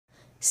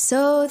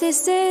So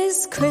this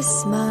is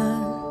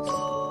Christmas,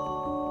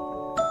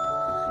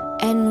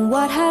 and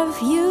what have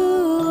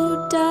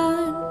you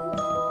done?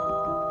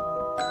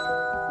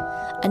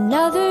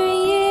 Another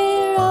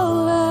year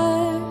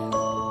over,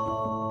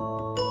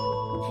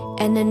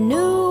 and a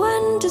new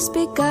one just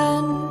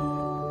begun.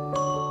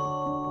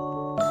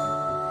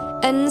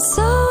 And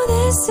so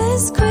this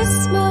is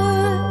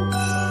Christmas.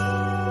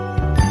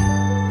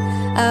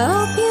 I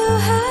hope you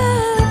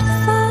had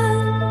fun,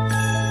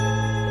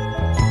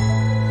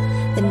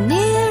 the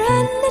near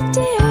and the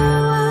dear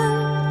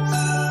ones,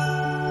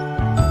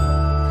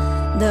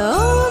 the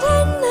old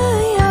and the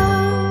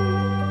young.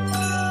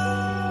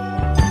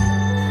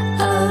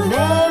 A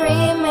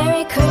very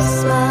Merry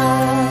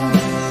Christmas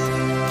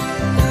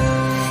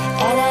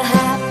and a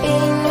Happy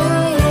New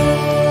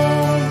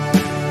Year.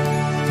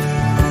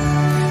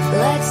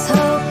 Let's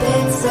hope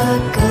it's a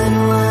good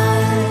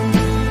one,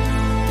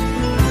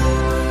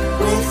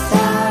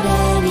 without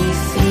any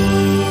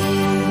fear.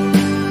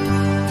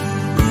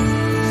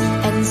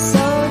 And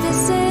so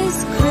this is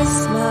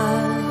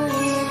Christmas,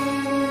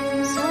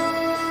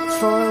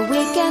 for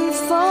weak and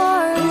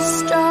for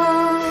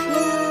strong,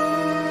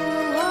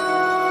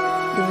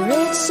 the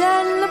rich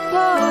and the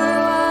poor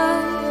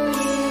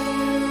ones.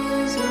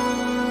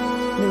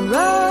 The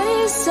road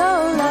is so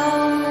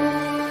long,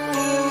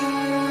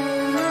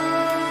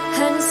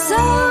 and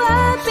so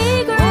happy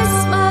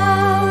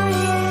Christmas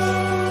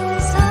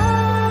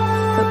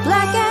for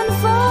black and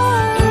for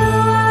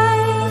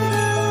white,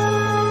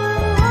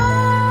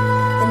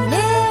 the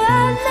near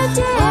and the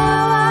dear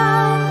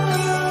ones.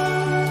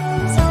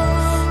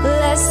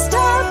 Let's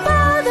stop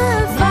all the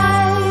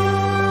fight.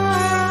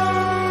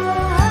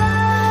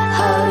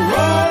 A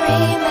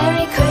very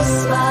Merry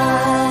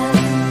Christmas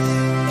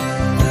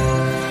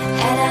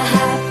and a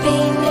Happy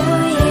New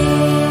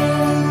Year.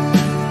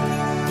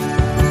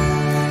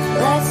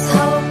 Let's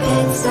hope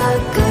it's a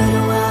good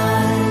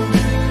one,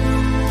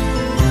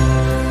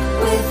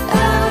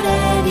 without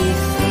any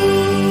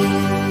fear.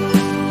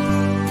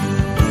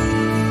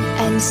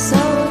 And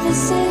so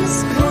this is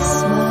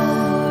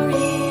Christmas,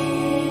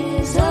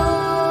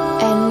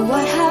 and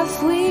what have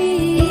we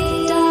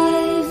done?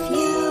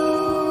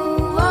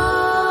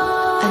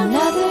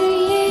 Another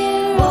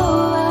year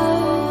over,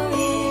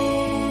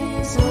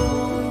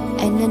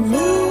 and a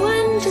new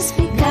one just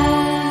began.